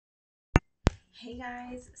Hey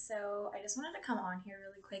guys, so I just wanted to come on here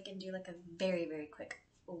really quick and do like a very quick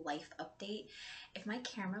life update. If my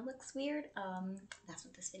camera looks weird, that's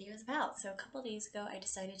what this video is about. So a couple days ago, I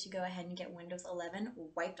decided to go ahead and get Windows 11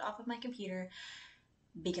 wiped off of my computer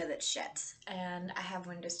because it's shit. And I have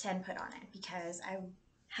Windows 10 put on it because I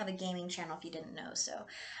have a gaming channel if you didn't know. So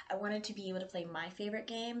I wanted to be able to play my favorite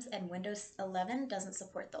games, and Windows 11 doesn't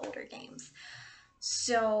support the older games.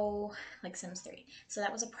 So, like Sims 3. So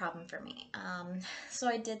that was a problem for me. So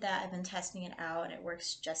I did that. I've been testing it out and it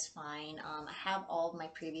works just fine. I have all of my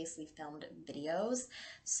previously filmed videos,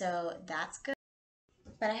 so that's good.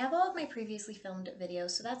 But I have all of my previously filmed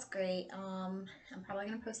videos, so that's great. I'm probably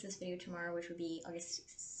going to post this video tomorrow, which would be August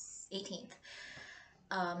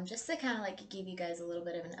 18th. Just to kind of like give you guys a little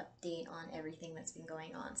bit of an update on everything that's been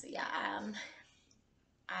going on. So yeah,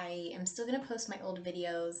 I am still going to post my old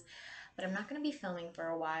videos, but I'm not going to be filming for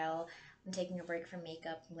a while. I'm taking a break from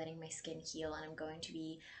makeup, I'm letting my skin heal, and I'm going to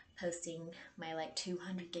be posting my like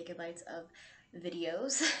 200 gigabytes of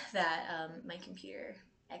videos that my computer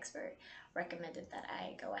expert recommended that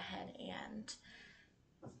I go ahead and,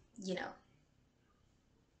 you know,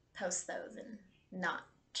 post those and not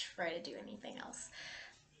try to do anything else.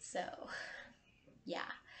 So,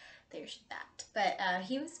 yeah, there's that. But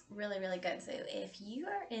he was really good. So if you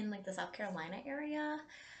are in like the South Carolina area,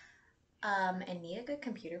 and need a good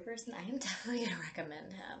computer person, I am definitely gonna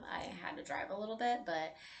recommend him. I had to drive a little bit, but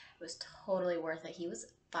it was totally worth it. He was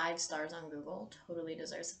 5 stars on Google. Totally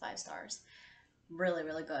deserves the 5 stars. Really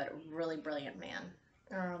good. Really brilliant man.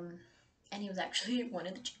 And he was actually one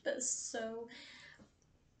of the cheapest. So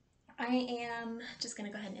I am just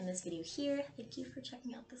gonna go ahead and end this video here. Thank you for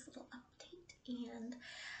checking out this little update, and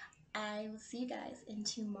I will see you guys in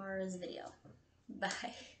tomorrow's video.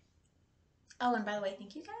 Bye. Oh, and by the way,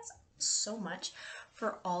 thank you guys so much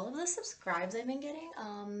for all of the subscribes I've been getting.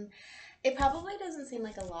 It probably doesn't seem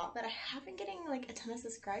like a lot, but I have been getting like a ton of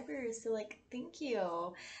subscribers, so like thank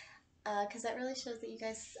you. Because that really shows that you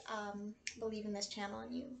guys believe in this channel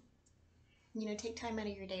and you know, take time out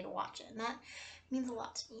of your day to watch it, and that means a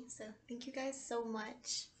lot to me. So thank you guys so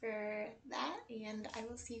much for that, and I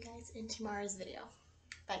will see you guys in tomorrow's video.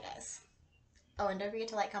 Bye guys. Oh, and don't forget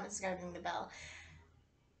to like, comment, subscribe, and ring the bell,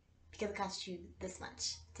 because it costs you this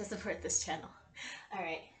much to support this channel.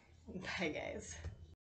 Alright, bye guys.